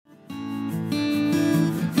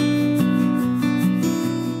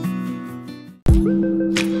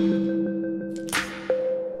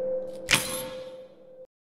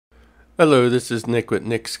Hello, this is Nick with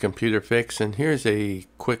Nick's Computer Fix, and here's a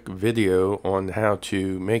quick video on how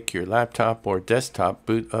to make your laptop or desktop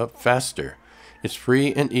boot up faster. It's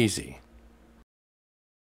free and easy.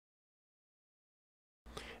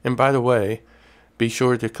 And by the way, be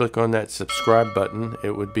sure to click on that subscribe button.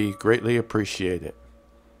 It would be greatly appreciated.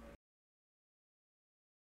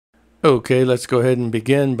 Okay, let's go ahead and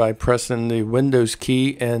begin by pressing the Windows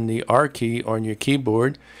key and the R key on your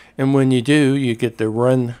keyboard. And when you do, you get the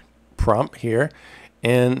Run prompt here,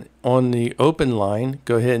 and on the open line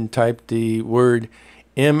go ahead and type the word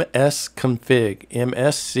msconfig,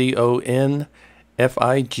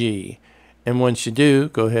 msconfig, and once you do,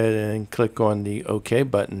 go ahead and click on the OK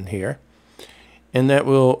button here, and that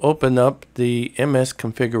will open up the MS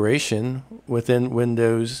configuration within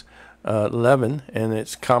Windows 11, and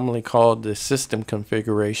it's commonly called the system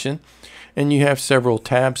configuration, and you have several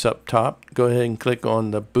tabs up top. Go ahead and click on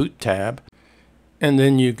the boot tab, and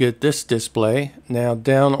then you get this display. Now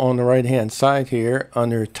down on the right hand side here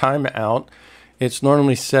under timeout, it's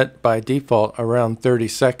normally set by default around 30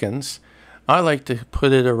 seconds. I like to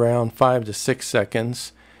put it around 5 to 6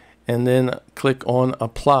 seconds and then click on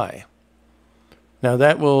apply. Now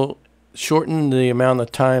that will shorten the amount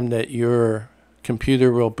of time that your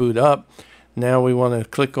computer will boot up. Now we want to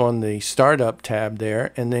click on the startup tab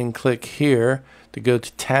there and then click here to go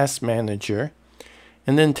to Task Manager.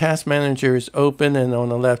 And then Task Manager is open, and on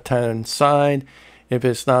the left hand side, if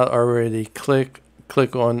it's not already click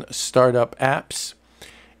on Startup Apps.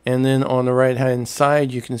 And then on the right hand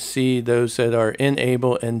side, you can see those that are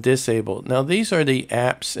enabled and disabled. Now these are the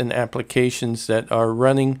apps and applications that are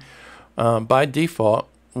running by default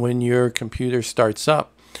when your computer starts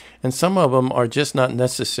up. And some of them are just not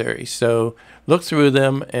necessary. So look through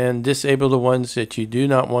them and disable the ones that you do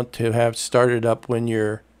not want to have started up when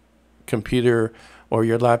your computer or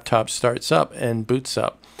your laptop starts up and boots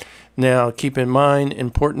up. Now keep in mind,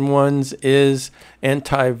 important ones is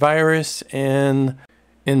antivirus, and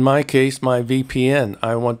in my case my VPN.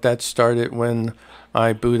 I want that started when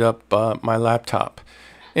I boot up my laptop.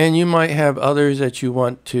 And you might have others that you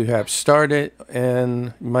want to have started,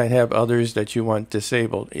 and you might have others that you want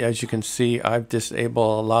disabled. As you can see, I've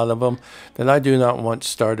disabled a lot of them that I do not want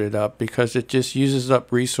started up because it just uses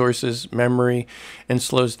up resources, memory, and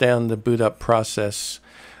slows down the boot up process.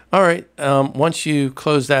 Alright, once you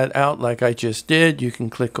close that out like I just did, you can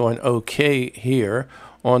click on OK here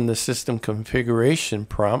on the system configuration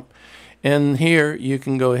prompt, and here you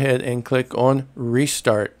can go ahead and click on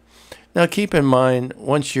Restart. Now keep in mind,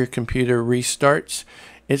 once your computer restarts,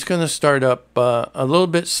 it's going to start up a little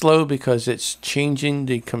bit slow because it's changing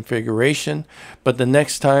the configuration, but the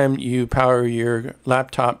next time you power your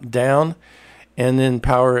laptop down and then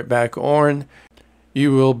power it back on,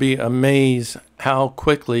 you will be amazed how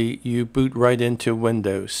quickly you boot right into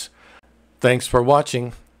Windows. Thanks for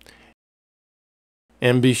watching,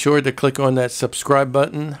 and be sure to click on that subscribe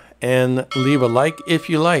button and leave a like if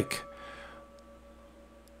you like.